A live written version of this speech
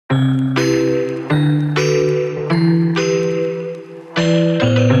Hi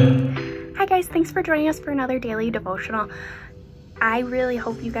guys, thanks for joining us for another daily devotional. I really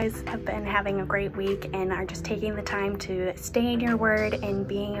hope you guys have been having a great week and are just taking the time to stay in your word and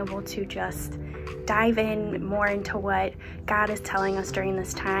being able to just dive in more into what God is telling us during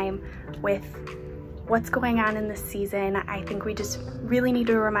this time with what's going on in this season. I think we just really need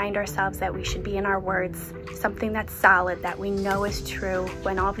to remind ourselves that we should be in our words, something that's solid, that we know is true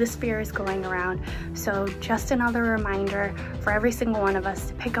when all this fear is going around. So just another reminder for every single one of us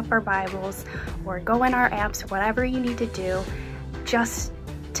to pick up our Bibles or go in our apps or whatever you need to do, just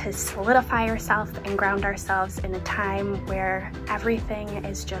to solidify ourselves and ground ourselves in a time where everything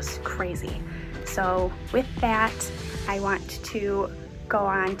is just crazy. So with that, I want to go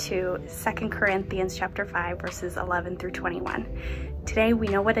on to 2 Corinthians chapter 5, verses 11 through 21. Today we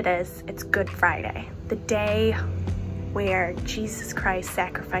know what it is. It's Good Friday, the day where Jesus Christ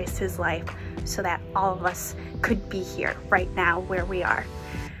sacrificed his life so that all of us could be here right now where we are.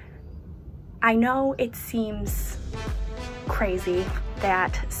 I know it seems crazy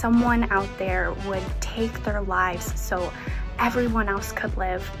that someone out there would take their lives so everyone else could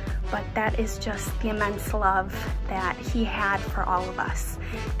live, but that is just the immense love that he had for all of us,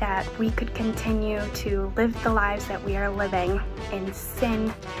 that we could continue to live the lives that we are living in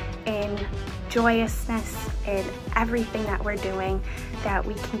sin, in joyousness, in everything that we're doing, that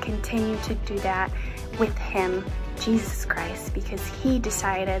we can continue to do that with him, Jesus Christ, because he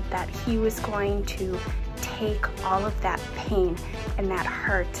decided that he was going to take all of that pain and that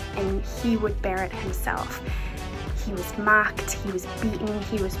hurt and he would bear it himself. He was mocked, he was beaten,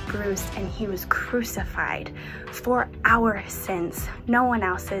 he was bruised, and he was crucified for our sins. No one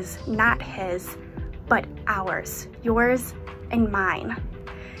else's, not his, but ours, yours and mine.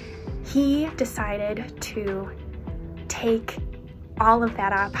 He decided to take all of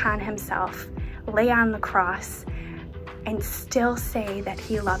that upon himself, lay on the cross, and still say that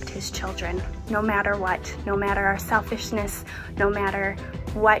he loved his children, no matter what, no matter our selfishness, no matter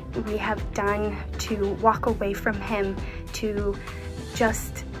what we have done to walk away from him, to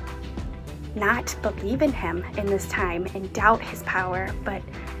just not believe in him in this time and doubt his power, but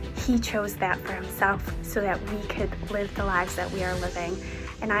he chose that for himself so that we could live the lives that we are living.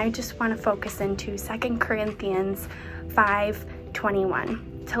 And I just want to focus into 2 Corinthians 5:21.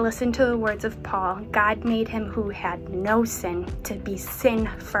 To listen to the words of Paul, God made him who had no sin to be sin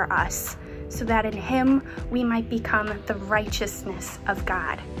for us, so that in him we might become the righteousness of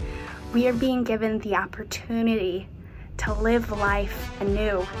God. We are being given the opportunity to live life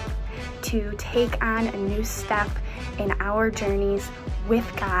anew, to take on a new step in our journeys with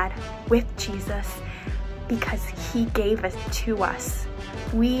God, with Jesus, because he gave it to us.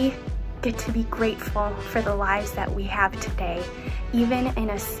 We get to be grateful for the lives that we have today, even in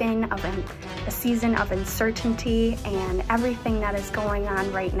a season of uncertainty and everything that is going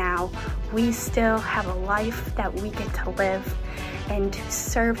on right now. We still have a life that we get to live and to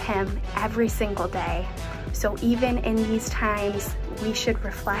serve him every single day. So even in these times, we should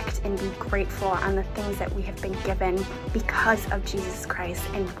reflect and be grateful on the things that we have been given because of Jesus Christ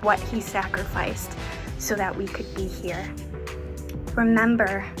and what he sacrificed so that we could be here.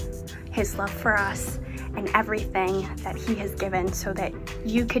 Remember his love for us and everything that he has given so that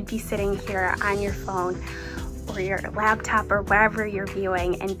you could be sitting here on your phone or your laptop or wherever you're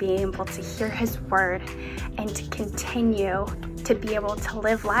viewing and being able to hear his word and to continue to be able to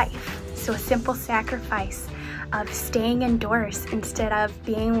live life. So a simple sacrifice of staying indoors instead of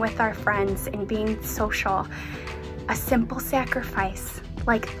being with our friends and being social, a simple sacrifice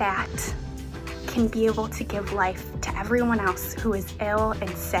like that can be able to give life to everyone else who is ill and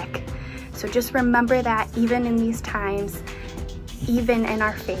sick. So just remember that even in these times, even in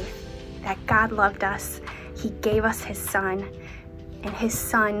our faith, that God loved us. He gave us his son, and his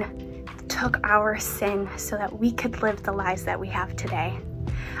son took our sin so that we could live the lives that we have today.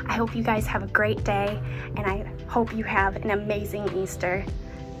 I hope you guys have a great day, and I hope you have an amazing Easter.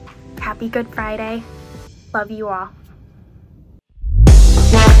 Happy Good Friday. Love you all.